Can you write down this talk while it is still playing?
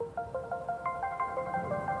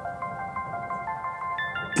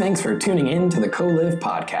Thanks for tuning in to the Co-Live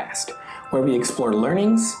podcast, where we explore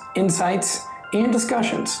learnings, insights, and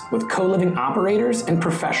discussions with co-living operators and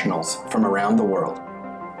professionals from around the world.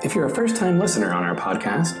 If you're a first-time listener on our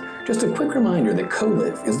podcast, just a quick reminder that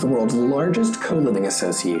Co-Live is the world's largest co-living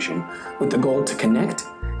association with the goal to connect,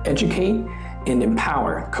 educate, and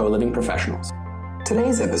empower co-living professionals.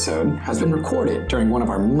 Today's episode has been recorded during one of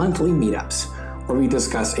our monthly meetups, where we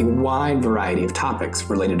discuss a wide variety of topics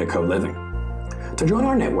related to co-living. To join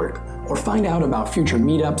our network or find out about future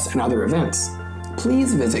meetups and other events,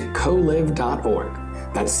 please visit coliv.org.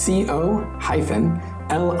 That's co-liv.org.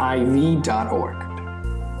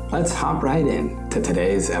 Let's hop right in to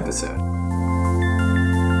today's episode.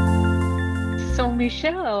 So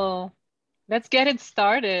Michelle, let's get it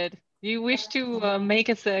started. Do you wish to make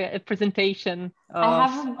us a presentation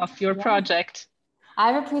of your project?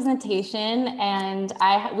 I have a presentation, and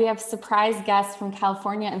we have surprise guests from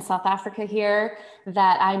California and South Africa here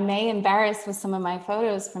that I may embarrass with some of my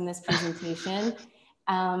photos from this presentation,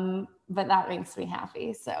 but that makes me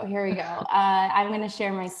happy. So here we go. I'm going to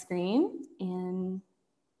share my screen, and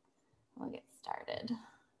we'll get started.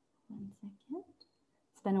 1 second.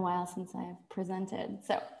 It's been a while since I've presented.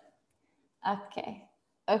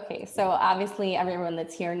 Okay, so obviously everyone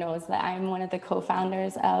that's here knows that I'm one of the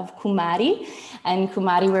co-founders of Cummari, and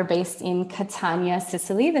Cummari, we're based in Catania,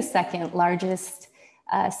 Sicily, the second largest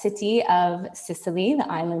city of Sicily, the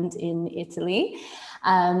island in Italy.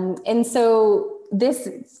 And so this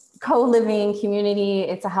co-living community,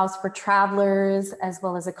 it's a house for travelers as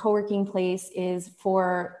well as a co-working place, is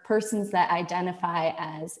for persons that identify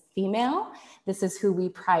as female. This is who we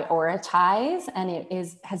prioritize, and it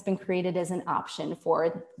has been created as an option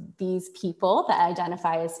for these people that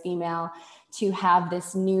identify as female to have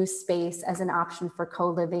this new space as an option for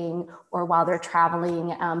co-living or while they're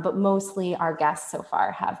traveling, but mostly our guests so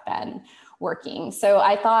far have been working. So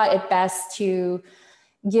I thought it best to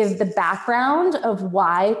give the background of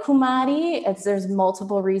why Cummari. There's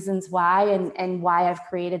multiple reasons why, and why I've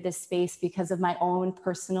created this space because of my own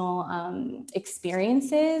personal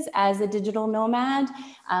experiences as a digital nomad,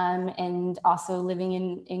 and also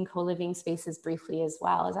living in co-living spaces briefly as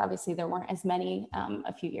well, as obviously there weren't as many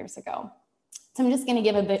a few years ago. So I'm just going to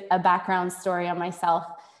give a background story on myself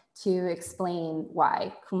to explain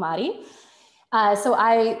why Cummari. So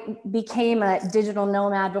I became a digital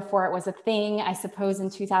nomad before it was a thing, I suppose, in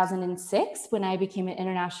 2006, when I became an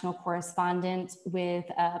international correspondent with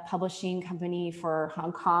a publishing company for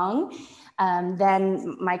Hong Kong.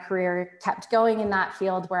 Then my career kept going in that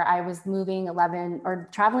field, where I was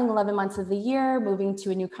traveling 11 months of the year, moving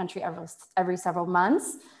to a new country every several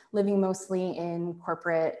months, living mostly in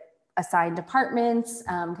corporate assigned apartments,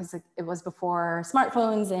 because it was before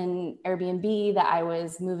smartphones and Airbnb that I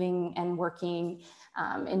was moving and working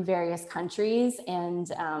in various countries, and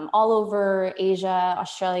all over Asia,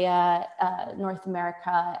 Australia, North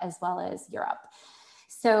America, as well as Europe.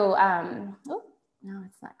 So, no,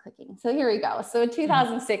 it's not clicking. So here we go. So in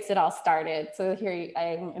 2006, it all started. So here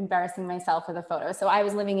I'm embarrassing myself with a photo. So I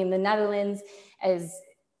was living in the Netherlands.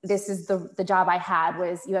 This is the job I had,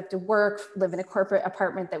 was you have to live in a corporate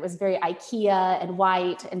apartment that was very IKEA and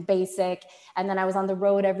white and basic. And then I was on the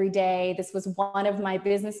road every day. This was one of my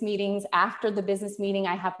business meetings. After the business meeting,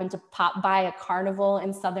 I happened to pop by a carnival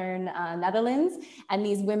in southern Netherlands. And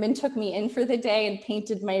these women took me in for the day and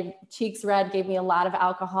painted my cheeks red, gave me a lot of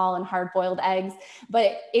alcohol and hard-boiled eggs.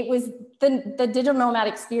 But it was the digital nomad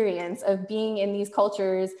experience of being in these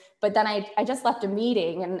cultures. But then I just left a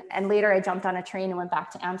meeting, and later I jumped on a train and went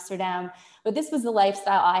back to Amsterdam. But this was the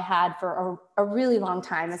lifestyle I had for a really long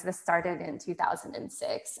time, as this started in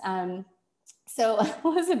 2006. So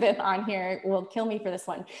Elizabeth on here will kill me for this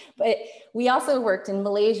one, but we also worked in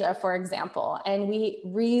Malaysia, for example, and we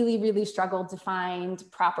really, really struggled to find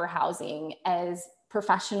proper housing as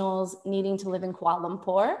professionals needing to live in Kuala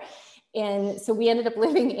Lumpur. And so we ended up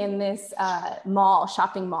living in this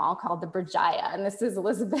shopping mall called the Berjaya. And this is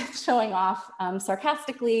Elizabeth showing off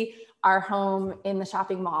sarcastically our home in the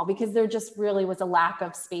shopping mall, because there just really was a lack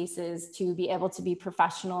of spaces to be able to be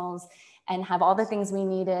professionals and have all the things we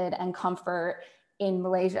needed and comfort in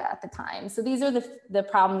Malaysia at the time. So these are the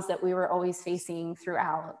problems that we were always facing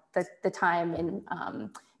throughout the time in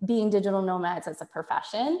being digital nomads as a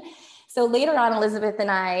profession. So later on, Elizabeth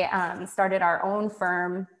and I started our own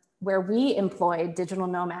firm where we employed digital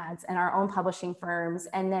nomads and our own publishing firms.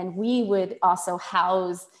 And then we would also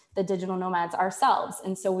house the digital nomads ourselves.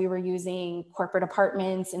 And so we were using corporate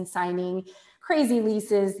apartments and signing crazy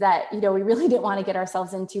leases that, we really didn't want to get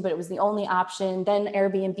ourselves into, but it was the only option. Then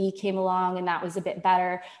Airbnb came along and that was a bit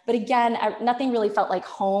better. But again, nothing really felt like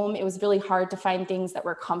home. It was really hard to find things that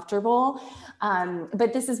were comfortable.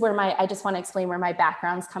 But this is where I just want to explain where my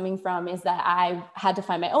background's coming from, is that I had to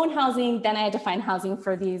find my own housing. Then I had to find housing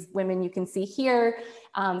for these women you can see here.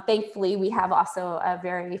 Thankfully, we have also a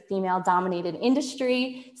very female dominated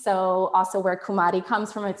industry. So also where Cummari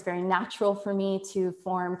comes from, it's very natural for me to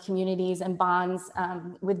form communities and bonds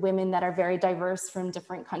with women that are very diverse from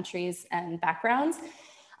different countries and backgrounds.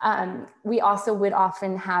 We also would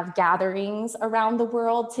often have gatherings around the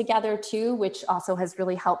world together too, which also has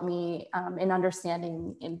really helped me in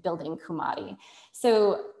understanding and building Cummari.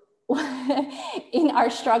 So in our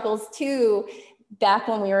struggles too, back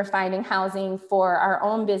when we were finding housing for our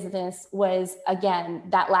own business, was again,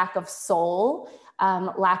 that lack of soul,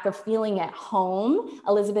 lack of feeling at home.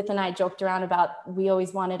 Elizabeth and I joked around about, we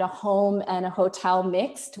always wanted a home and a hotel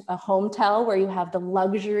mixed, a hometel where you have the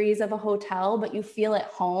luxuries of a hotel, but you feel at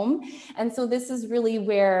home. And so this is really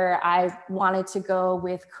where I wanted to go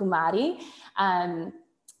with Cummari.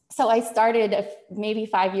 So I started maybe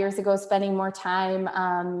 5 years ago, spending more time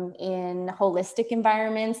in holistic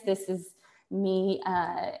environments. This is me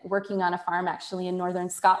working on a farm actually in northern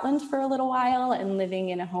Scotland for a little while and living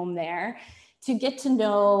in a home there, to get to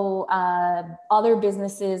know other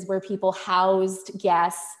businesses where people housed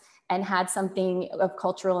guests and had something of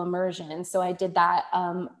cultural immersion. So I did that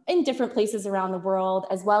in different places around the world,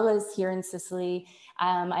 as well as here in Sicily.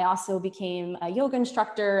 I also became a yoga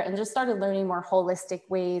instructor and just started learning more holistic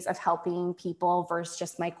ways of helping people versus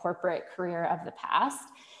just my corporate career of the past.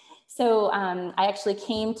 So I actually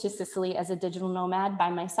came to Sicily as a digital nomad by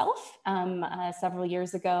myself several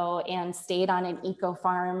years ago, and stayed on an eco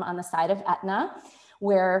farm on the side of Etna,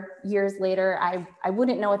 where years later, I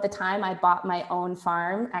wouldn't know at the time, I bought my own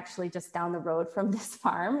farm, actually just down the road from this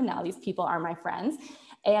farm. Now these people are my friends.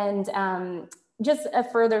 And just a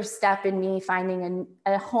further step in me finding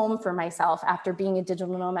a home for myself after being a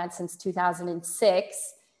digital nomad since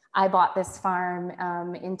 2006. I bought this farm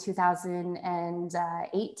in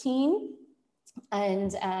 2018,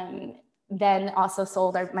 and then also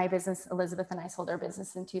sold my business. Elizabeth and I sold our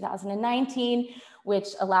business in 2019, which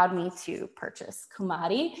allowed me to purchase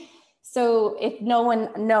Cummari. So if no one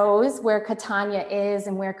knows where Catania is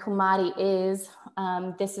and where Cummari is,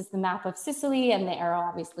 this is the map of Sicily, and the arrow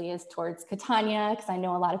obviously is towards Catania, because I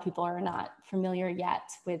know a lot of people are not familiar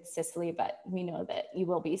yet with Sicily, but we know that you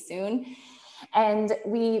will be soon. And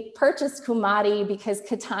we purchased Cummari because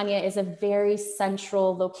Catania is a very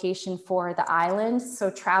central location for the island.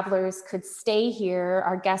 So travelers could stay here,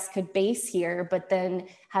 our guests could base here, but then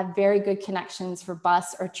have very good connections for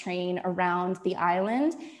bus or train around the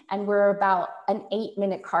island. And we're about an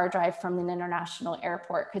 8-minute car drive from an international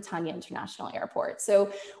airport, Catania International Airport.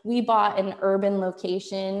 So we bought an urban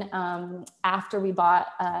location after we bought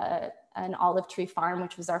an olive tree farm,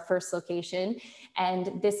 which was our first location.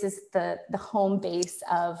 And this is the home base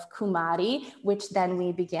of Cummari, which then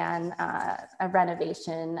we began a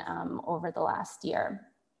renovation over the last year.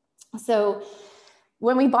 So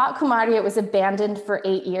when we bought Cummari, it was abandoned for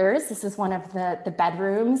 8 years. This is one of the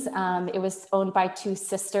bedrooms. It was owned by 2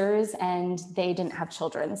 sisters, and they didn't have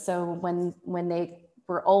children. So when they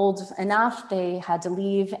were old enough, they had to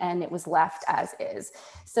leave, and it was left as is.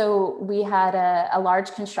 So we had a large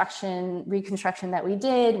reconstruction that we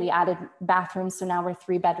did. We added bathrooms. So now we're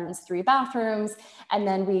 3 bedrooms, 3 bathrooms. And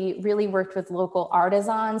then we really worked with local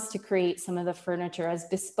artisans to create some of the furniture as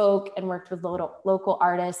bespoke, and worked with local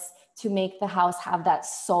artists to make the house have that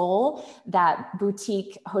soul, that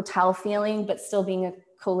boutique hotel feeling, but still being a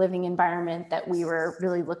co-living environment that we were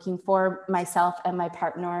really looking for, myself and my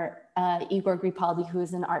partner, Igor Gripaldi, who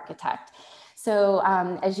is an architect. So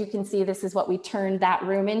as you can see, this is what we turned that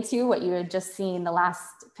room into, what you had just seen the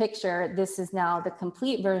last picture. This is now the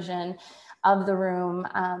complete version of the room,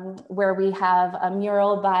 where we have a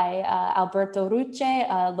mural by Alberto Rucce,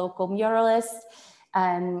 a local muralist,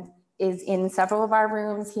 is in several of our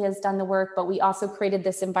rooms. He has done the work, but we also created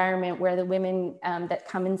this environment where the women that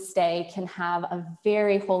come and stay can have a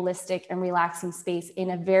very holistic and relaxing space in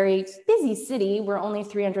a very busy city. We're only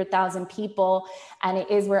 300,000 people, and it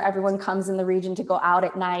is where everyone comes in the region to go out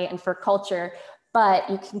at night and for culture. But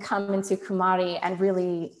you can come into Cummari and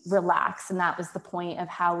really relax. And that was the point of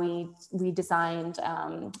how we designed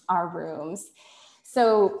our rooms.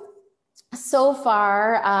 So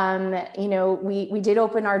far, we did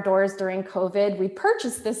open our doors during COVID. We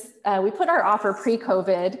purchased this, we put our offer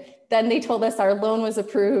pre-COVID then they told us our loan was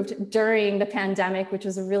approved during the pandemic, which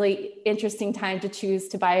was a really interesting time to choose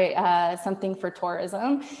to buy something for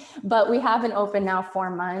tourism. But we have been open now 4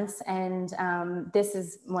 months, and this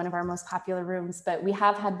is one of our most popular rooms. But we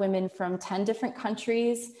have had women from 10 different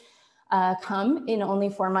countries come in only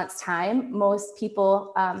 4 months' time. Most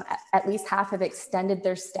people, at least half, have extended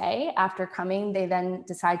their stay after coming. They then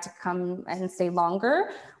decide to come and stay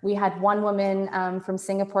longer. We had one woman from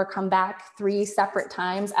Singapore come back 3 separate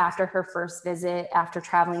times after her first visit. After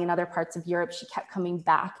traveling in other parts of Europe, she kept coming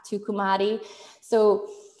back to Cummari. So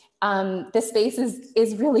the space is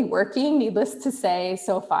really working, needless to say,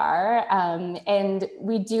 so far. And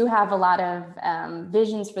we do have a lot of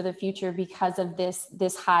visions for the future because of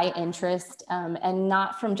this high interest, and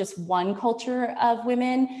not from just one culture of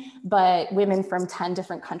women, but women from 10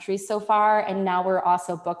 different countries so far. And now we're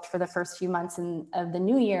also booked for the first few months of the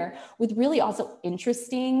new year with really also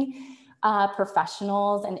interesting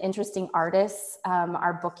professionals and interesting artists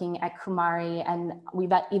are booking at Cummari, and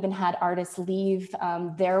we've even had artists leave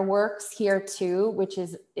their works here too, which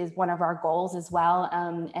is one of our goals as well,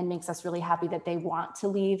 and makes us really happy that they want to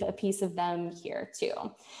leave a piece of them here too.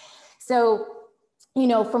 So, you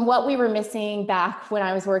know, from what we were missing back when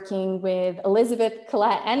I was working with Elizabeth,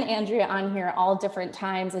 Colette, and Andrea on here all different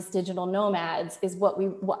times as digital nomads, is what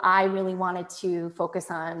I really wanted to focus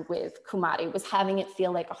on with Cummari, was having it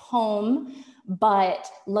feel like a home, but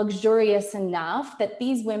luxurious enough that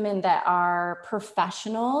these women that are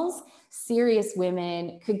professionals, serious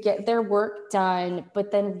women, could get their work done,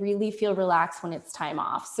 but then really feel relaxed when it's time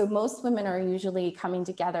off. So most women are usually coming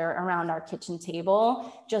together around our kitchen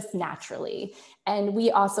table just naturally. And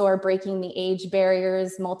we also are breaking the age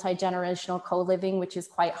barriers, multi-generational co-living, which is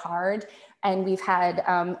quite hard. And we've had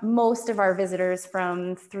most of our visitors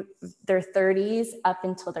from their 30s up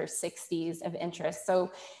until their 60s of interest.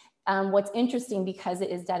 So what's interesting, because it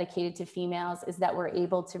is dedicated to females, is that we're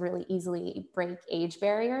able to really easily break age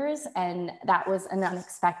barriers. And that was an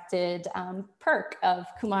unexpected perk of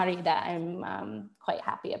Cummari that I'm quite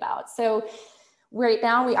happy about. So right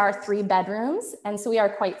now we are 3 bedrooms, and so we are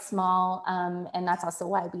quite small, and that's also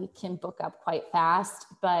why we can book up quite fast,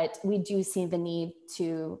 but we do see the need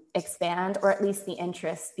to expand, or at least the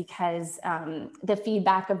interest, because the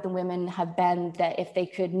feedback of the women have been that if they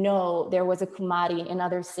could know there was a Cummari in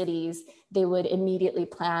other cities, they would immediately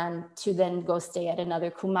plan to then go stay at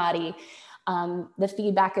another Cummari. The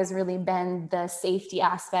feedback has really been the safety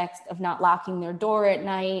aspects of not locking their door at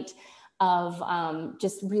night, of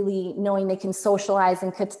just really knowing they can socialize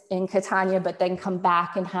in Catania, but then come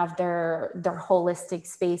back and have their holistic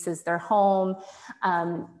spaces, their home.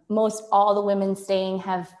 Most all the women staying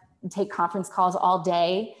take conference calls all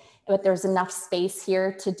day, but there's enough space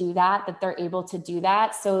here to do that they're able to do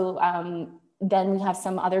that. So then we have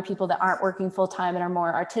some other people that aren't working full time and are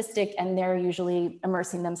more artistic, and they're usually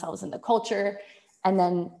immersing themselves in the culture and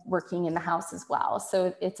then working in the house as well.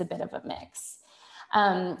 So it's a bit of a mix.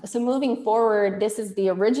 So moving forward, this is the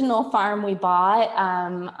original farm we bought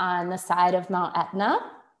on the side of Mount Etna,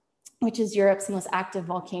 which is Europe's most active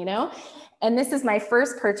volcano. And this is my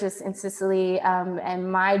first purchase in Sicily, and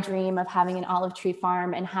my dream of having an olive tree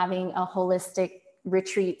farm and having a holistic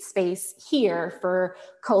retreat space here for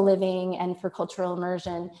co-living and for cultural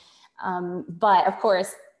immersion. But of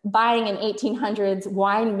course, buying an 1800s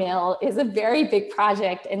wine mill is a very big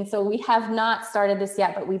project. And so we have not started this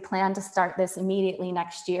yet, but we plan to start this immediately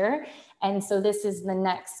next year. And so this is the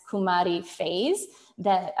next Cummari phase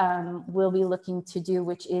that we'll be looking to do,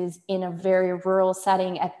 which is in a very rural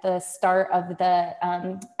setting at the start of the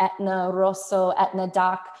Etna Rosso, Etna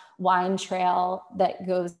Dock wine trail that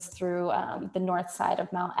goes through the north side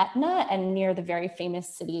of Mount Etna and near the very famous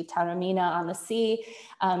city Taormina on the sea.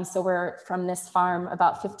 So we're from this farm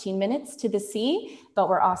about 15 minutes to the sea, but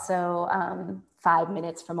we're also 5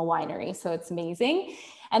 minutes from a winery. So it's amazing.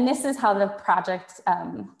 And this is how the project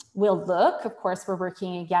will look. Of course, we're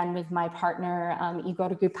working again with my partner, Igor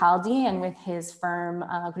Gripaldi, and with his firm,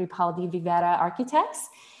 Gripaldi Vivera Architects.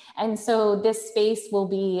 And so this space will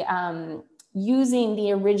be using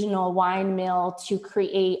the original wine mill to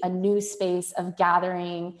create a new space of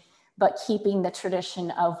gathering, but keeping the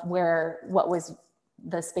tradition of what was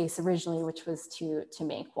the space originally, which was to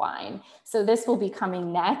make wine. So this will be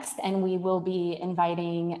coming next, and we will be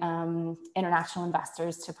inviting international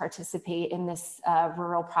investors to participate in this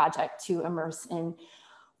rural project to immerse in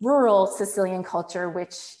rural Sicilian culture,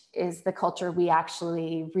 which is the culture we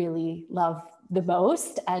actually really love the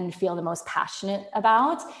most and feel the most passionate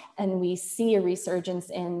about. And we see a resurgence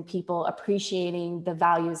in people appreciating the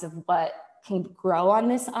values of what can grow on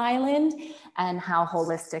this island and how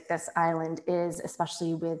holistic this island is,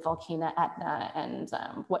 especially with Volcano Etna and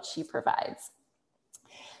what she provides.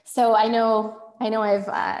 So I know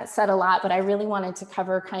I've said a lot, but I really wanted to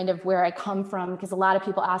cover kind of where I come from, because a lot of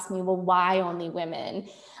people ask me, well, why only women?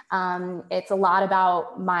 It's a lot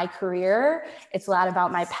about my career. It's a lot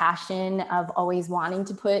about my passion of always wanting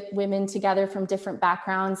to put women together from different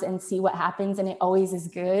backgrounds and see what happens. And it always is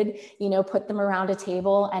good, you know, put them around a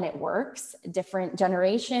table and it works. Different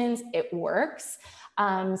generations, it works.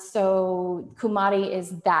 So Cummari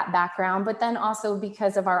is that background, but then also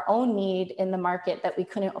because of our own need in the market that we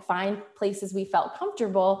couldn't find places we felt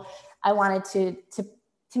comfortable, I wanted to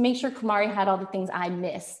make sure Cummari had all the things I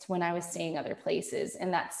missed when I was staying other places.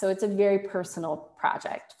 And so it's a very personal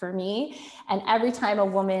project for me. And every time a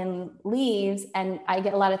woman leaves, and I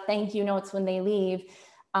get a lot of thank you notes when they leave,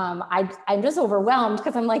 I'm just overwhelmed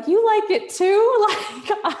because I'm like, you like it too?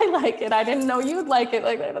 Like, I like it. I didn't know you'd like it.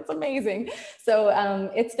 Like, that's amazing. So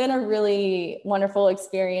it's been a really wonderful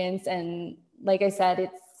experience. And like I said,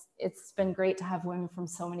 it's been great to have women from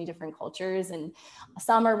so many different cultures, and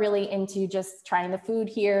some are really into just trying the food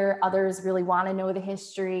here. Others really want to know the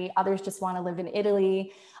history. Others just want to live in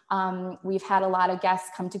Italy. We've had a lot of guests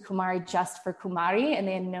come to Cummari just for Cummari, and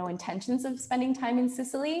they had no intentions of spending time in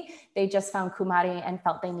Sicily. They just found Cummari and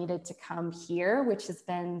felt they needed to come here, which has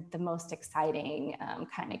been the most exciting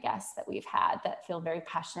kind of guests that we've had that feel very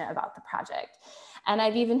passionate about the project. And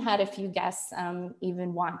I've even had a few guests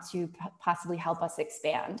even want to possibly help us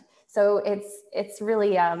expand. So it's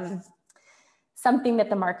really something that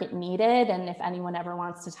the market needed. And if anyone ever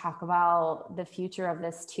wants to talk about the future of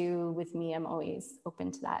this too with me, I'm always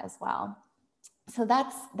open to that as well. So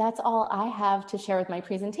that's all I have to share with my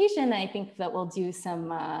presentation. I think that we'll do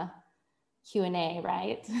some Q&A,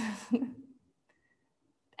 right?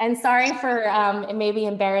 And sorry for maybe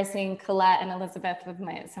embarrassing Colette and Elizabeth with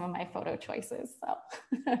some of my photo choices. So.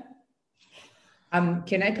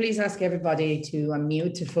 Can I please ask everybody to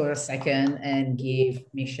unmute for a second and give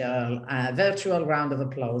Michelle a virtual round of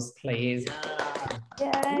applause, please?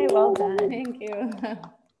 Yay, well done. Thank you.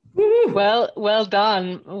 Well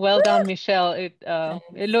done, Michelle.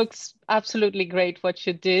 It looks absolutely great what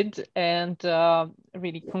you did, and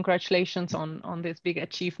really congratulations on this big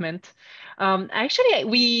achievement. Actually,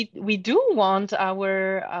 we do want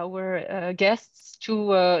our guests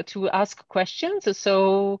to ask questions,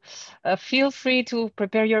 so feel free to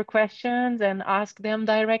prepare your questions and ask them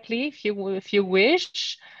directly if you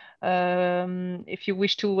wish. If you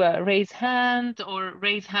wish to raise hand, or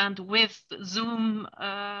raise hand with Zoom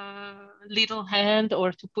little hand,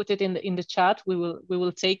 or to put it in the chat, we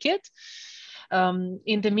will take it.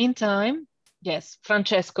 In the meantime, yes,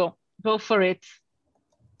 Francesco, go for it.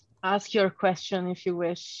 Ask your question if you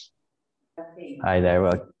wish. Hi there.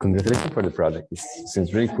 Well, congratulations for the project. It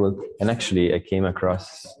seems really cool. And actually, I came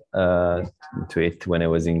across to it when I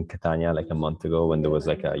was in Catania like a month ago, when there was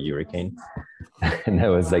like a hurricane. And I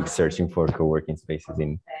was like searching for co-working spaces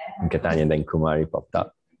in Catania, and then Cummari popped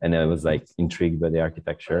up. And I was like intrigued by the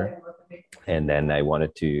architecture. And then I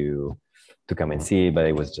wanted to come and see, but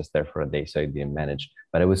I was just there for a day, so I didn't manage.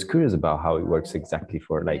 But I was curious about how it works exactly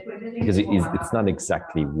for like, because it's not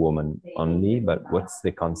exactly woman only, but what's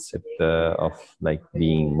the concept of like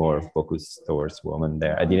being more focused towards women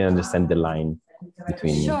there? I didn't understand the line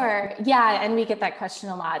between. Sure, yeah, and we get that question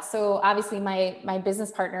a lot. So obviously my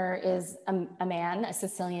business partner is a man, a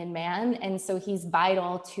Sicilian man, and so he's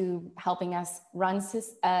vital to helping us run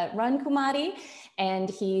Cummari, and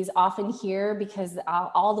he's often here because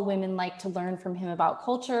all the women like to learn from him about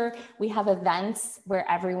culture. We have events where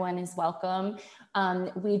everyone is welcome.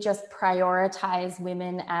 We just prioritize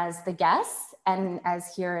women as the guests, and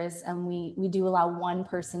as here is, we do allow one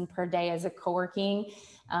person per day as a co-working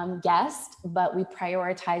guest, but we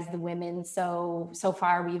prioritize the women. So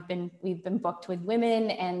far we've been booked with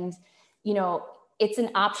women, and you know, it's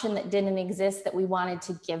an option that didn't exist that we wanted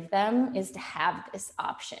to give them, is to have this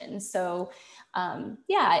option. So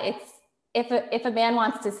yeah, it's if a man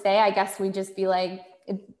wants to stay, I guess we just be like,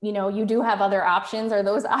 you know, you do have other options. Are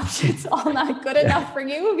those options all not good enough for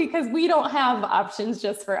you? Because we don't have options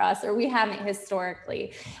just for us, or we haven't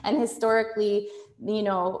historically. And historically, you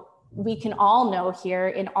know, we can all know here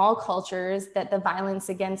in all cultures that the violence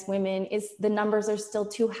against women the numbers are still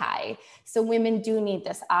too high. So women do need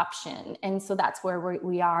this option. And so that's where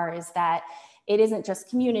we are, is that it isn't just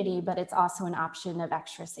community, but it's also an option of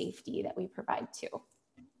extra safety that we provide too.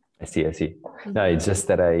 I see. No, it's just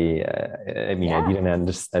that I mean, yeah.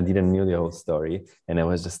 I didn't know the whole story, and I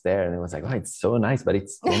was just there, and I was like, oh, it's so nice, but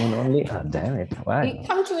it's women only. Oh, damn it! Why?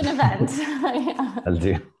 Come to an event. Yeah. I'll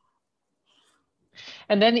do.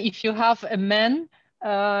 And then if you have a man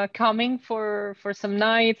coming for some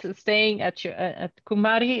nights, staying at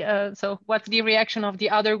Cummari, so what's the reaction of the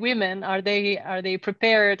other women? Are they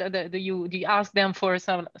prepared? Do you ask them for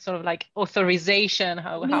some sort of like authorization?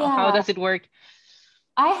 How does it work?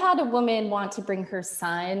 I had a woman want to bring her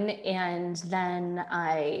son, and then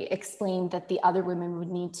I explained that the other women would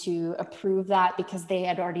need to approve that because they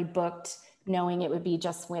had already booked knowing it would be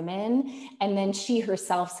just women. And then she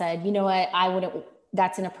herself said, you know what, I wouldn't,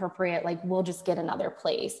 that's inappropriate. Like, we'll just get another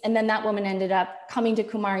place. And then that woman ended up coming to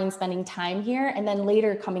Cummari and spending time here, and then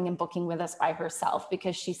later coming and booking with us by herself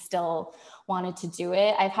because she still wanted to do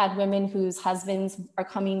it. I've had women whose husbands are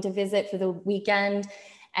coming to visit for the weekend,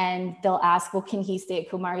 and they'll ask, well, can he stay at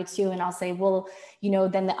Cummari too? And I'll say, well, you know,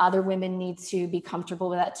 then the other women need to be comfortable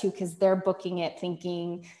with that too, because they're booking it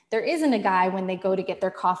thinking there isn't a guy when they go to get their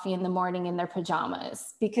coffee in the morning in their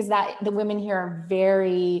pajamas, because the women here are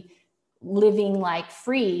very living like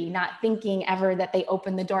free, not thinking ever that they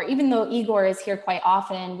open the door. Even though Igor is here quite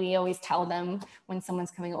often, we always tell them when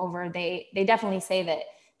someone's coming over, they definitely say that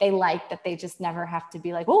they like that they just never have to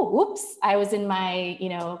be like, oh, whoops, I was in my, you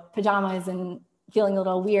know, pajamas and feeling a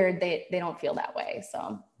little weird. They don't feel that way.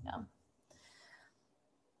 So, yeah.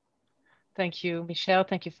 Thank you, Michelle.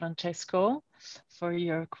 Thank you, Francesco, for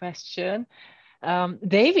your question.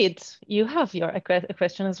 David, you have a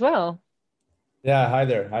question as well. Yeah, hi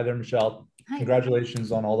there, Michelle. Hi.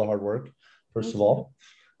 Congratulations on all the hard work, first of all.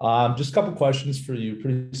 Just a couple questions for you,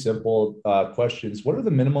 pretty simple questions. What are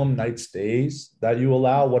the minimum night stays that you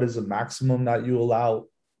allow? What is the maximum that you allow?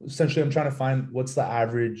 Essentially, I'm trying to find what's the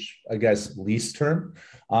average, I guess, lease term.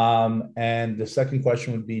 And the second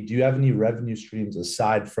question would be, do you have any revenue streams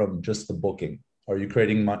aside from just the booking? Are you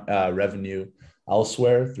creating revenue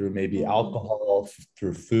elsewhere through maybe alcohol,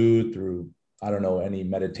 through food, through, I don't know, any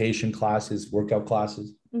meditation classes, workout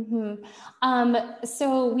classes?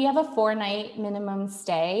 So we have a 4-night minimum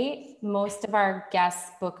stay. Most of our guests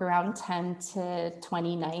book around 10 to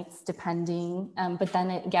 20 nights, depending. But then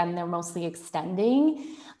again, they're mostly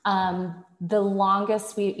extending. The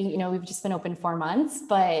longest we've just been open 4 months,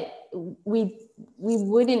 but we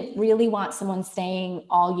wouldn't really want someone staying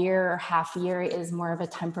all year or half year. It is more of a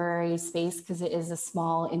temporary space because it is a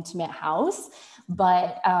small, intimate house.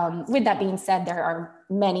 But with that being said, there are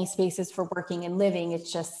many spaces for working and living.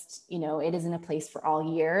 It's just, it isn't a place for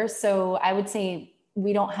all year. So I would say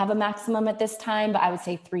we don't have a maximum at this time, but I would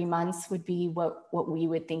say 3 months would be what we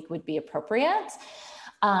would think would be appropriate.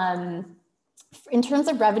 In terms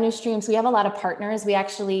of revenue streams, we have a lot of partners. We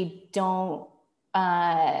actually don't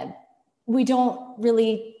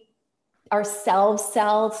really ourselves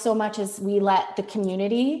sell so much as we let the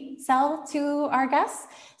community sell to our guests.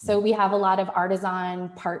 So we have a lot of artisan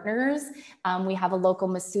partners. We have a local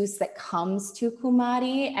masseuse that comes to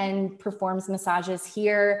Cummari and performs massages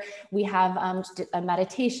here. We have a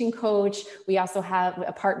meditation coach. We also have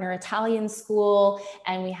a partner Italian school,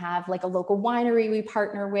 and we have like a local winery we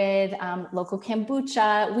partner with, local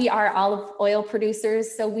kombucha. We are olive oil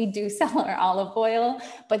producers, so we do sell our olive oil,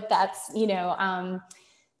 but that's,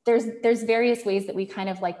 there's various ways that we kind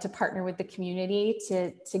of like to partner with the community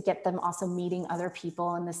to get them also meeting other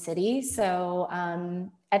people in the city. So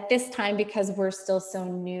at this time, because we're still so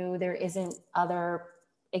new, there isn't other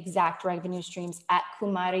exact revenue streams at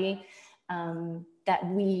Cummari that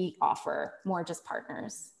we offer, more just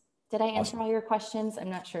partners. Did I answer all your questions? I'm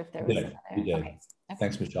not sure if there was another. You did. Okay.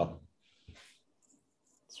 Thanks, Michelle.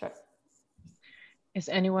 Sure. Is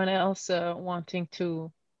anyone else wanting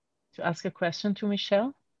to ask a question to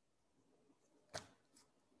Michelle?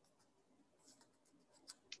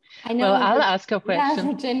 Well, I'll ask a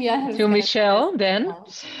question to Michelle then.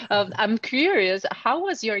 I'm curious, how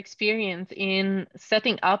was your experience in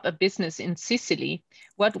setting up a business in Sicily?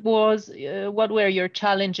 What were your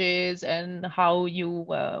challenges and how you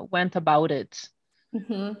went about it?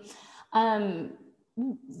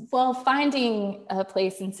 Well, finding a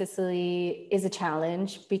place in Sicily is a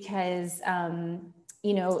challenge because,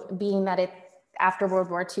 being that after World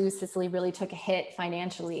War II, Sicily really took a hit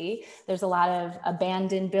financially. There's a lot of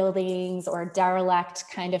abandoned buildings or derelict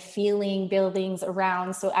kind of feeling buildings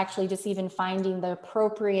around. So actually just even finding the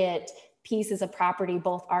appropriate pieces of property,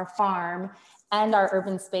 both our farm and our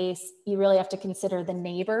urban space, you really have to consider the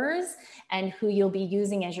neighbors and who you'll be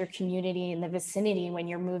using as your community in the vicinity when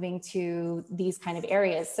you're moving to these kind of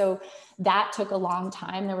areas. So that took a long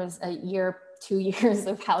time. There was a year, 2 years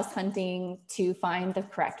of house hunting to find the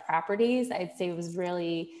correct properties. I'd say it was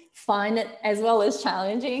really fun as well as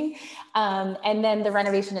challenging. And then the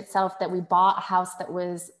renovation itself, that we bought a house that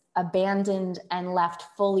was abandoned and left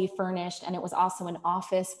fully furnished. And it was also an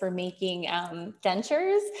office for making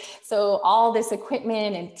dentures. So all this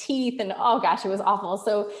equipment and teeth and, oh gosh, it was awful.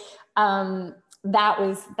 So that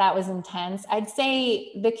was intense. I'd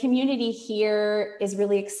say the community here is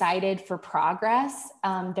really excited for progress.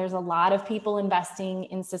 There's a lot of people investing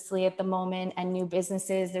in Sicily at the moment and new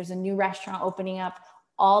businesses. There's a new restaurant opening up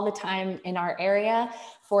all the time in our area.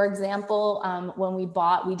 For example, when we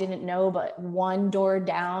bought, we didn't know, but one door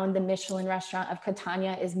down, the Michelin restaurant of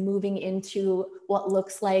Catania is moving into what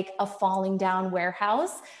looks like a falling down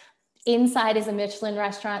warehouse. Inside is a Michelin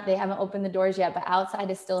restaurant. They haven't opened the doors yet, but outside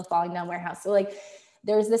is still a falling down warehouse. So like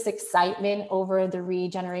there's this excitement over the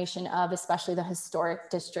regeneration of especially the historic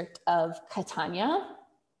district of Catania.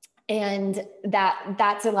 And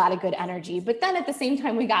that's a lot of good energy. But then at the same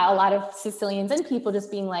time, we got a lot of Sicilians and people just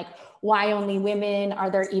being like, why only women? Are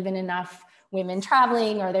there even enough women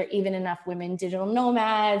traveling? Are there even enough women digital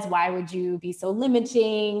nomads? Why would you be so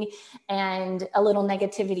limiting? And a little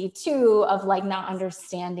negativity too of like not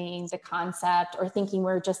understanding the concept or thinking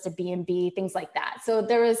we're just a B&B, things like that. So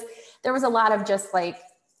there was a lot of just like,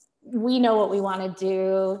 we know what we want to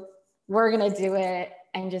do. We're going to do it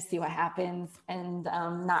and just see what happens and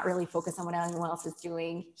not really focus on what anyone else is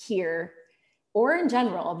doing here or in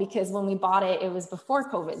general, because when we bought it, it was before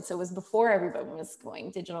COVID. So it was before everybody was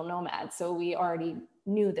going digital nomad. So we already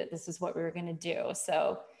knew that this is what we were going to do.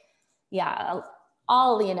 So yeah,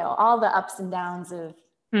 all the ups and downs of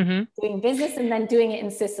doing business and then doing it in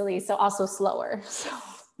Sicily. So also slower. So.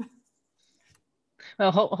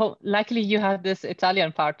 Well, luckily you have this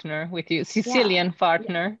Italian partner with you, Sicilian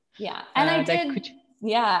partner. Yeah. And I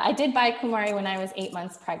did buy Cummari when I was 8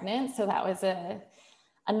 months pregnant. So that was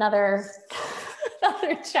another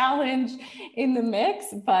challenge in the mix,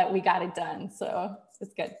 but we got it done. So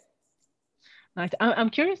it's good. Right. I'm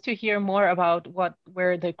curious to hear more about what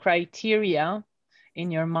were the criteria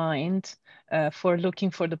in your mind for looking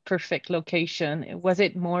for the perfect location. Was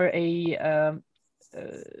it more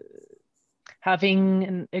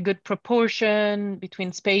having a good proportion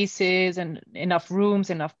between spaces and enough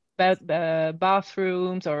rooms, enough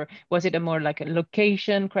bathrooms, or was it a more like a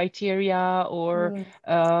location criteria or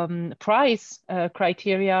price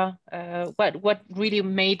criteria? What really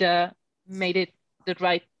made it the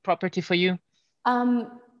right property for you?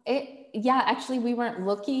 Actually, we weren't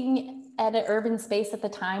looking at an urban space at the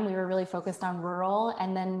time. We were really focused on rural,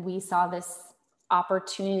 and then we saw this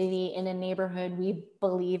opportunity in a neighborhood we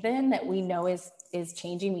believe in, that we know is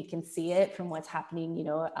changing. We can see it from what's happening,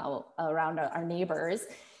 around our neighbors.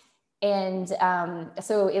 And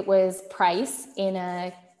so it was price in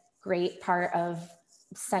a great part of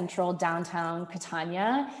central downtown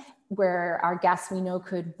Catania, where our guests we know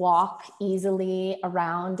could walk easily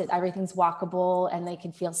around. Everything's walkable and they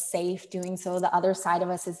can feel safe doing so. The other side of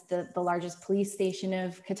us is the largest police station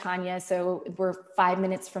of Catania. So we're 5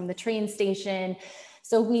 minutes from the train station.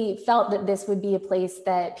 So we felt that this would be a place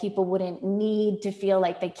that people wouldn't need to feel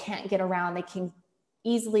like they can't get around. They can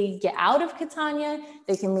easily get out of Catania.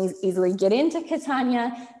 They can easily get into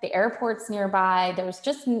Catania. The airport's nearby.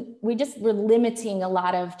 We were limiting a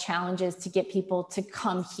lot of challenges to get people to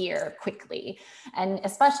come here quickly. And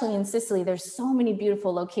especially in Sicily, there's so many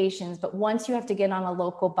beautiful locations, but once you have to get on a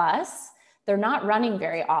local bus, they're not running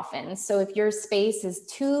very often. So if your space is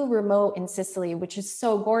too remote in Sicily, which is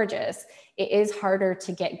so gorgeous, it is harder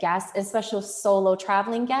to get guests, especially solo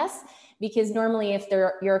traveling guests. Because normally if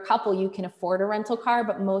you're a couple, you can afford a rental car,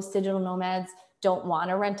 but most digital nomads don't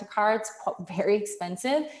want to rent a car. It's very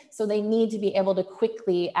expensive. So they need to be able to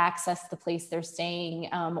quickly access the place they're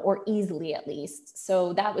staying, or easily at least.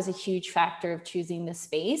 So that was a huge factor of choosing the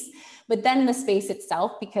space. But then the space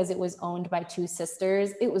itself, because it was owned by two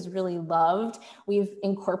sisters, it was really loved. We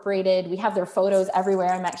have their photos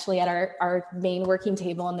everywhere. I'm actually at our main working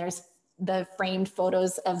table and there's the framed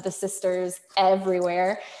photos of the sisters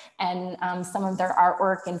everywhere. And some of their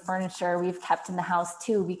artwork and furniture we've kept in the house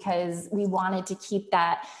too, because we wanted to keep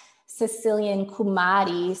that Sicilian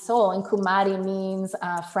Cummari soul. And Cummari means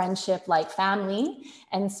friendship like family.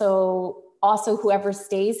 And so also whoever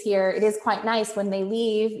stays here, it is quite nice when they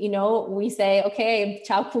leave, we say, okay,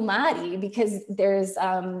 ciao Cummari, because there's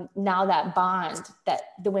now that bond that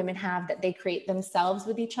the women have that they create themselves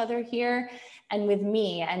with each other here and with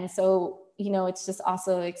me. And so, it's just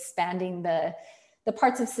also expanding the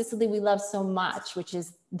parts of Sicily we love so much, which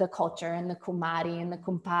is the culture and the Cummari and the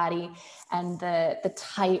Cumpari and the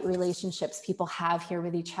tight relationships people have here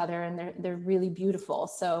with each other. And they're really beautiful.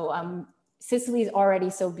 So Sicily is already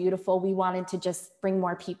so beautiful. We wanted to just bring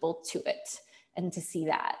more people to it and to see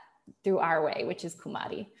that through our way, which is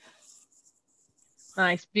Cummari.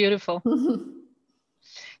 Nice, beautiful.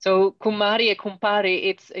 So Cummari e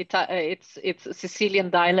Cumpari, it's a Sicilian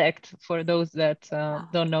dialect for those that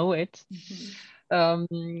don't know it.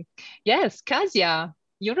 Yes, Kasia,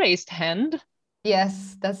 you raised hand.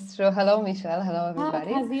 Yes, that's true. Hello, Michelle. Hello,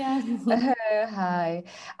 everybody. Hi. Hi.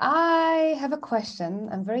 I have a question.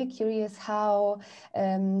 I'm very curious how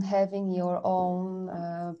having your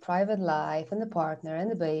own private life and the partner and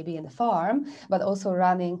the baby and the farm, but also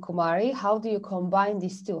running Cummari, how do you combine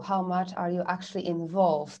these two? How much are you actually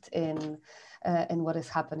involved in what is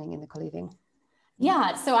happening in the co-living?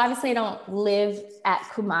 Yeah, so obviously I don't live at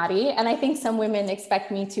Cummari, and I think some women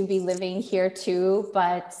expect me to be living here too,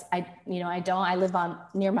 but I don't. I live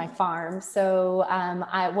near my farm. So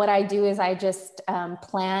what I do is I just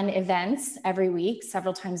plan events every week,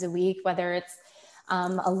 several times a week, whether it's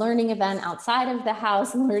a learning event outside of the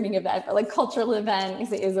house, a learning event, like cultural event,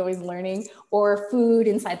 because it is always learning, or food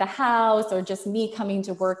inside the house, or just me coming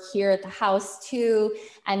to work here at the house too,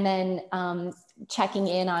 and then checking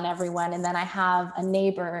in on everyone. And then I have a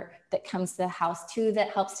neighbor that comes to the house too that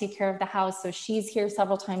helps take care of the house. So she's here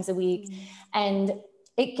several times a week. And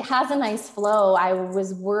it has a nice flow. I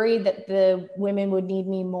was worried that the women would need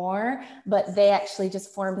me more, but they actually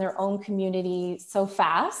just formed their own community so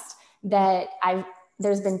fast that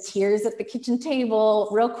there's been tears at the kitchen table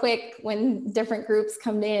real quick when different groups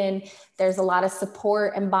come in. There's a lot of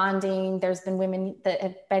support and bonding. There's been women that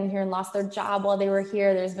have been here and lost their job while they were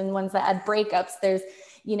here. There's been ones that had breakups. There's,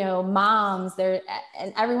 moms there,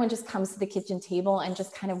 and everyone just comes to the kitchen table and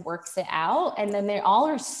just kind of works it out. And then they all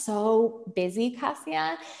are so busy,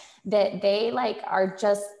 Kasia, that they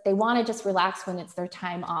they want to just relax when it's their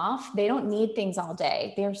time off. They don't need things all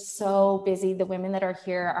day. They're so busy. The women that are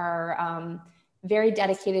here are very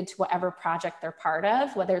dedicated to whatever project they're part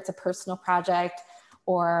of, whether it's a personal project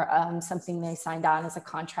or something they signed on as a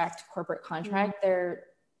corporate contract. They're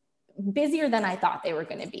busier than I thought they were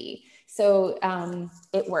going to be. So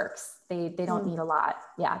it works. They don't need a lot.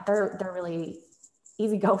 Yeah, they're really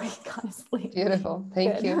easygoing, honestly. Beautiful.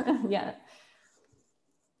 Thank you. Yeah.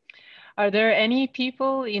 Are there any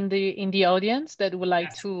people in the audience that would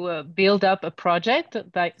like to build up a project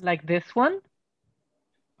like this one?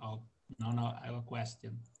 Oh, no, I have a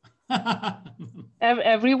question.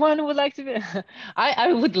 Everyone would like to be.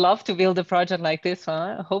 I would love to build a project like this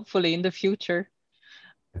one, hopefully in the future.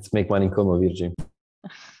 Let's make one in Como, Virgin.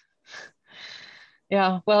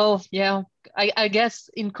 Yeah, well, yeah. I guess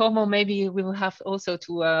in Como maybe we will have also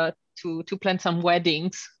to plan some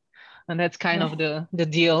weddings, and that's kind of the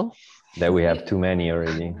deal. That we have too many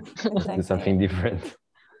already. Exactly. Do something different.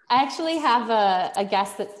 I actually have a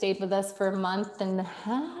guest that stayed with us for a month and a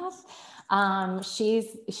half. She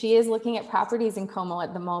is looking at properties in Como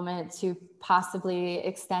at the moment to possibly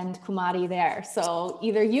extend Cummari there. So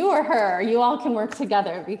either you or her, you all can work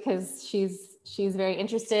together because she's very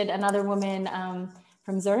interested. Another woman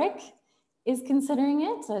from Zurich is considering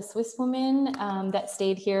it, a Swiss woman that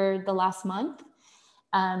stayed here the last month.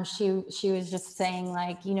 She was just saying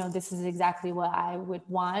this is exactly what I would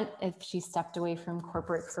want if she stepped away from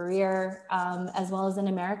corporate career, as well as an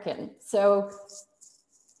American. So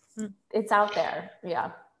it's out there.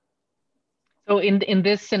 Yeah. So in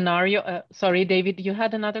this scenario, sorry, David, you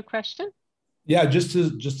had another question? Yeah, just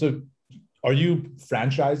to, are you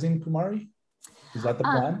franchising Cummari? Is that the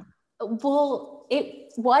plan? Well,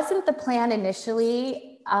 it wasn't the plan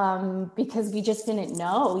initially, because we just didn't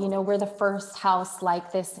know, we're the first house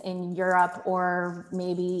like this in Europe, or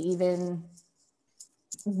maybe even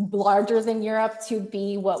larger than Europe to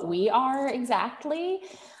be what we are exactly.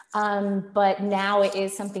 But now it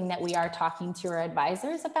is something that we are talking to our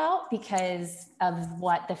advisors about because of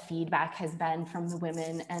what the feedback has been from the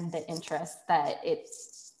women and the interest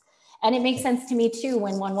and it makes sense to me too,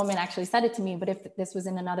 when one woman actually said it to me, but if this was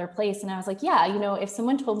in another place, and I was like, yeah, if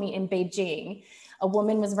someone told me in Beijing, a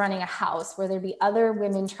woman was running a house where there'd be other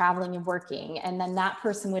women traveling and working, and then that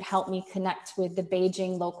person would help me connect with the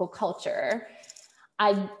Beijing local culture,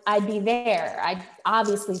 I'd be there. I'd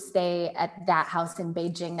obviously stay at that house in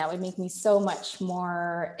Beijing. That would make me so much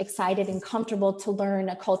more excited and comfortable to learn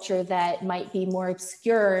a culture that might be more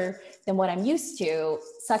obscure than what I'm used to,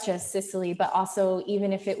 such as Sicily, but also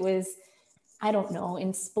even if it was, I don't know,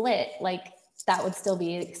 in Split, that would still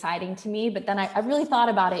be exciting to me. But then I really thought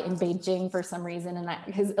about it in Beijing for some reason. And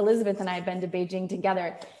because Elizabeth and I have been to Beijing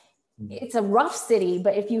together, it's a rough city,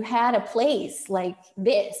 but if you had a place like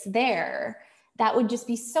this there, that would just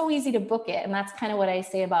be so easy to book it. And that's kind of what I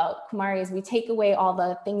say about Cummari is we take away all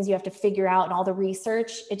the things you have to figure out and all the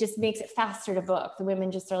research. It just makes it faster to book. The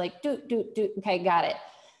women just are like, do, okay, got it,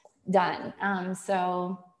 done.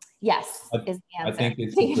 So Yes, is the I answer. think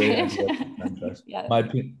it's a great idea to franchise. Yeah.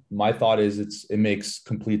 My thought is it makes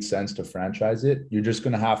complete sense to franchise it. You're just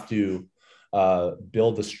going to have to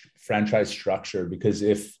build a franchise structure, because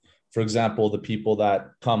if, for example, the people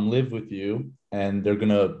that come live with you and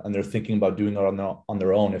they're thinking about doing it on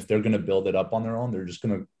their own, if they're gonna build it up on their own, they're just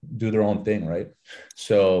gonna do their own thing, right?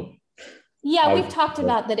 So yeah, we've talked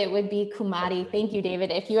about that it would be Cummari. Thank you, David.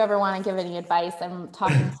 If you ever want to give any advice, I'm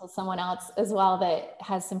talking to someone else as well that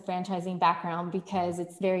has some franchising background, because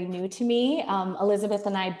it's very new to me. Elizabeth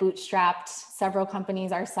and I bootstrapped several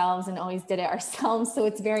companies ourselves and always did it ourselves. So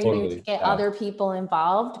it's very new to get other people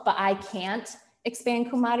involved, but I can't expand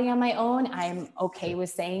Cummari on my own. I'm okay with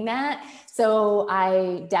saying that. So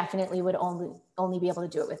I definitely would only be able to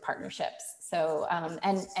do it with partnerships. So,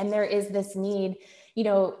 and there is this need, you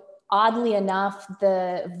know, oddly enough,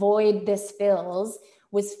 the void this fills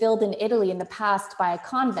was filled in Italy in the past by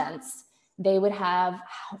convents. They would have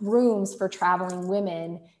rooms for traveling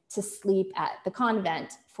women to sleep at the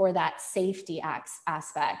convent for that safety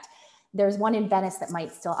aspect. There's one in Venice that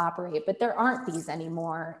might still operate, but there aren't these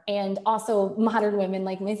anymore. And also modern women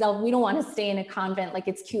like myself, we don't want to stay in a convent like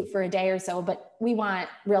it's cute for a day or so, but we want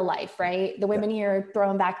real life, right? The women here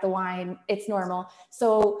throwing back the wine, it's normal.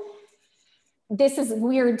 So this is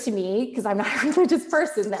weird to me because I'm not a religious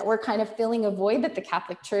person, that we're kind of filling a void that the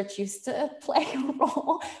Catholic Church used to play a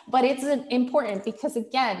role. But it's important because,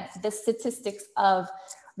 again, the statistics of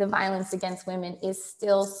the violence against women is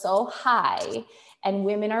still so high, and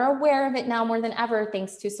women are aware of it now more than ever,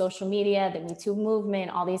 thanks to social media, the Me Too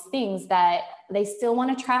movement, all these things, that they still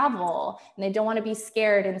want to travel and they don't want to be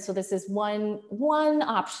scared. And so this is one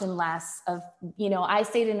option less of, you know, I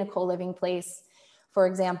stayed in a co-living place, for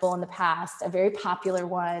example, in the past, a very popular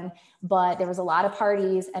one, but there was a lot of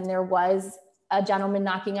parties and there was a gentleman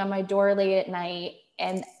knocking on my door late at night,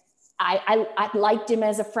 and I liked him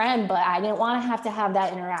as a friend, but I didn't want to have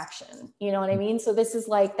that interaction. You know what I mean? So this is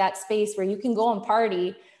like that space where you can go and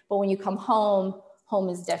party, but when you come home, home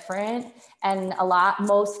is different. And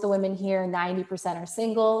most of the women here, 90% are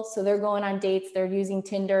single. So they're going on dates, they're using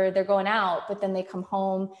Tinder, they're going out, but then they come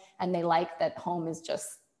home and they like that home is just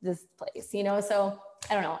this place, you know? So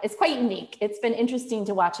I don't know, it's quite unique. It's been interesting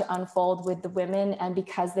to watch it unfold with the women, and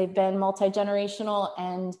because they've been multi-generational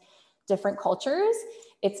and different cultures,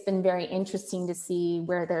 it's been very interesting to see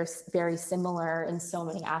where they're very similar in so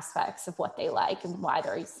many aspects of what they like and why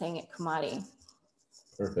they're saying it Cummari.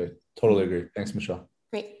 Perfect. Totally agree. Thanks, Michelle.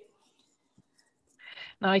 Great.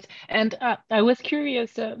 Nice. And I was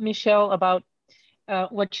curious, Michelle, about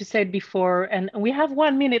what you said before, and we have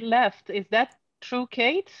 1 minute left. Is that true,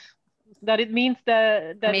 Kate? That it means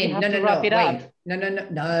that we have to wrap it up?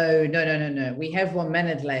 No. We have 1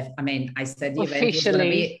 minute left. I mean, I said the event was going to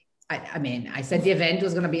be. I said the event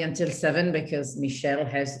was going to be until 7 because Michelle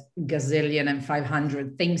has gazillion and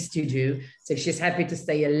 500 things to do. So if she's happy to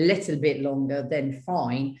stay a little bit longer, then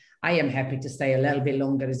fine. I am happy to stay a little bit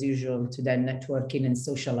longer as usual to then networking and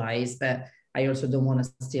socialize. But I also don't want to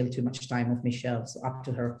steal too much time of Michelle. So up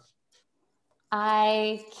to her.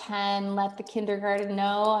 I can let the kindergarten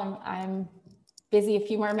know I'm busy a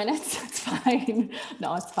few more minutes. It's fine.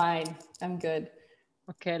 No, it's fine. I'm good.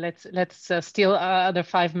 Okay, let's steal other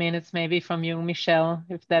 5 minutes maybe from you, Michelle,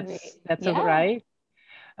 if that's all right.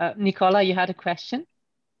 Nicola, you had a question?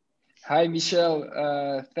 Hi,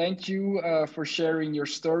 Michelle. Thank you for sharing your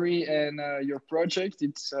story and your project.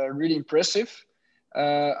 It's really impressive.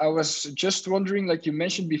 I was just wondering, like you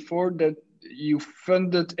mentioned before, that you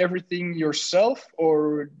funded everything yourself,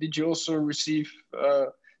 or did you also receive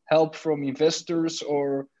help from investors,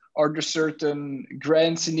 or are there certain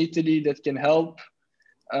grants in Italy that can help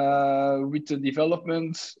with the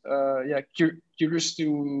development? Curious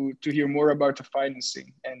to hear more about the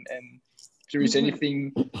financing, and if there is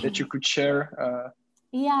anything that you could share.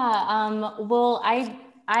 Well, I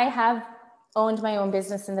have owned my own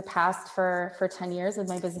business in the past for 10 years with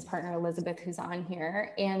my business partner, Elizabeth, who's on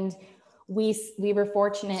here. And we were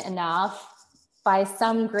fortunate enough, by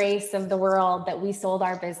some grace of the world, that we sold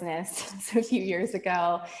our business a few years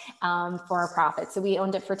ago for a profit. So we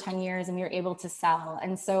owned it for 10 years and we were able to sell.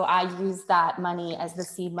 And so I used that money as the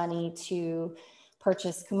seed money to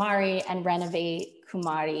purchase Cummari and renovate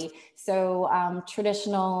Cummari. So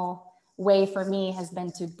traditional way for me has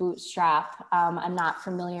been to bootstrap. I'm not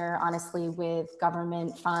familiar, honestly, with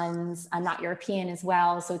government funds. I'm not European as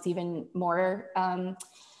well, so it's even more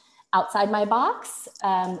outside my box.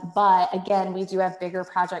 But again, we do have bigger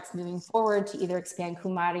projects moving forward to either expand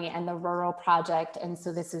Cummari and the rural project. And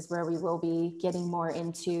so this is where we will be getting more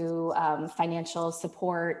into financial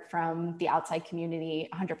support from the outside community,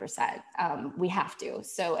 100%. We have to.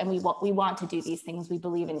 So, and we want to do these things. We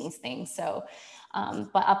believe in these things. So,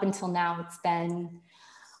 but up until now, it's been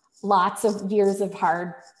lots of years of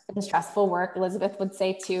hard and stressful work. Elizabeth would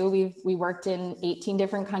say too, we worked in 18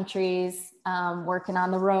 different countries, working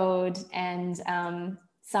on the road, and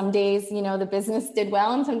some days, the business did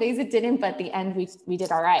well and some days it didn't, but at the end we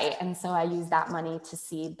did all right. And so I used that money to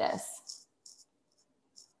seed this.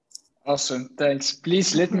 Awesome, thanks.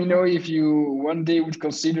 Please let me know if you one day would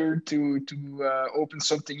consider to open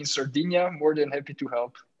something in Sardinia. More than happy to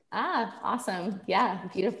help. Ah, awesome. Yeah,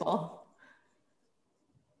 beautiful.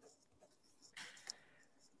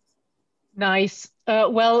 Nice.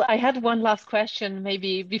 Well, I had one last question,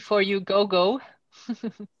 maybe before you go.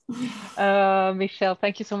 Michelle,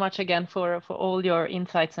 thank you so much again for all your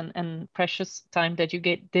insights and precious time that you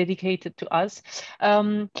get dedicated to us.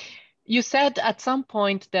 You said at some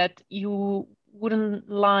point that you wouldn't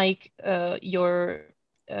like your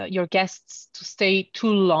guests to stay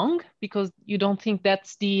too long because you don't think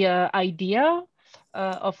that's the idea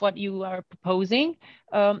of what you are proposing.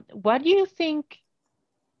 What do you think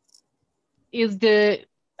is the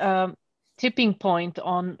tipping point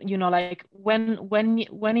on, like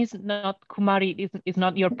when is not Cummari is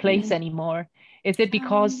not your place anymore? Is it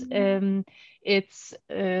because it's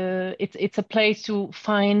a place to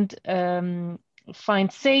find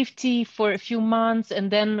safety for a few months,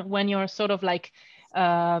 and then when you're sort of like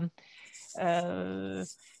grown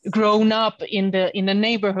up in the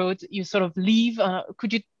neighborhood, you sort of leave?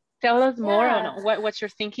 Could you tell us more on what you're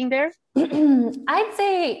thinking there? I'd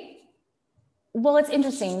say, well, it's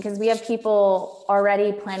interesting because we have people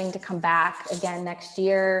already planning to come back again next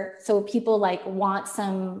year. So people want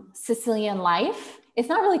some Sicilian life. It's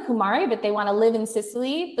not really Cummari, but they want to live in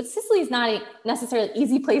Sicily. But Sicily is not necessarily an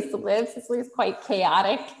easy place to live. Sicily is quite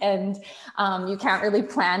chaotic, and you can't really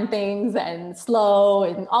plan things, and slow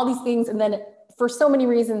and all these things. And then for so many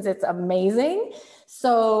reasons, it's amazing.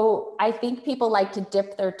 So I think people like to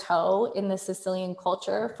dip their toe in the Sicilian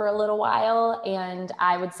culture for a little while. And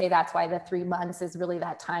I would say that's why the 3 months is really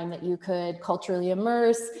that time that you could culturally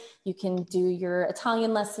immerse. You can do your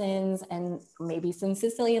Italian lessons and maybe some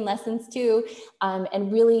Sicilian lessons too, and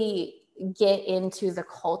really get into the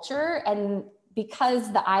culture. And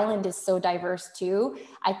because the island is so diverse too,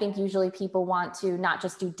 I think usually people want to not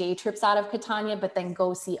just do day trips out of Catania, but then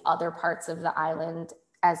go see other parts of the island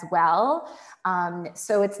as well.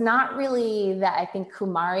 So it's not really that I think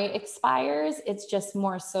Cummari expires. It's just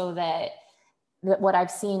more so that what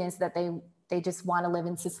I've seen is that they just want to live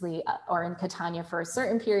in Sicily or in Catania for a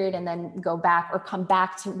certain period and then go back or come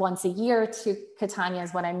back to once a year to Catania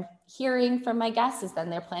is what I'm hearing from my guests, is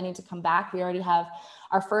then they're planning to come back. We already have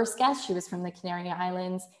our first guest. She was from the Canary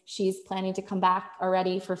Islands. She's planning to come back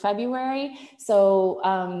already for February. So,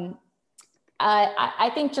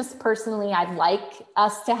 I think just personally, I'd like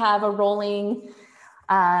us to have a rolling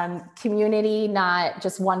community, not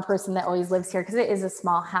just one person that always lives here, because it is a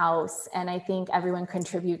small house. And I think everyone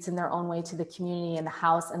contributes in their own way to the community and the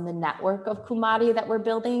house and the network of Cummari that we're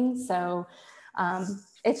building. So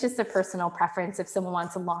it's just a personal preference. If someone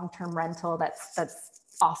wants a long-term rental, that's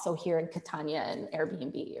also here in Catania and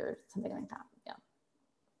Airbnb or something like that. Yeah.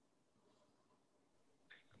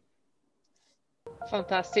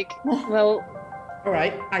 Fantastic. Well, all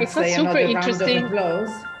right. I'd it's say super another interesting. round of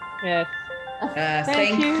applause. Yes.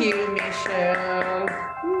 Thank you, Michelle.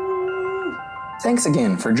 Thanks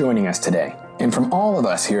again for joining us today. And from all of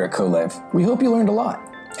us here at CoLive, we hope you learned a lot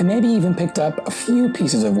and maybe even picked up a few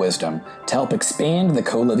pieces of wisdom to help expand the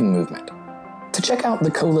co-living movement. To check out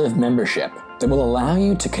the CoLive membership that will allow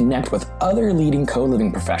you to connect with other leading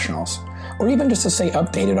co-living professionals, or even just to stay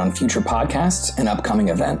updated on future podcasts and upcoming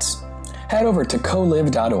events, head over to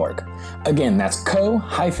colive.org. Again, that's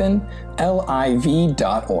co-liv.org.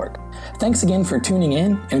 Thanks again for tuning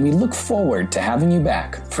in, and we look forward to having you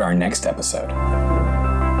back for our next episode.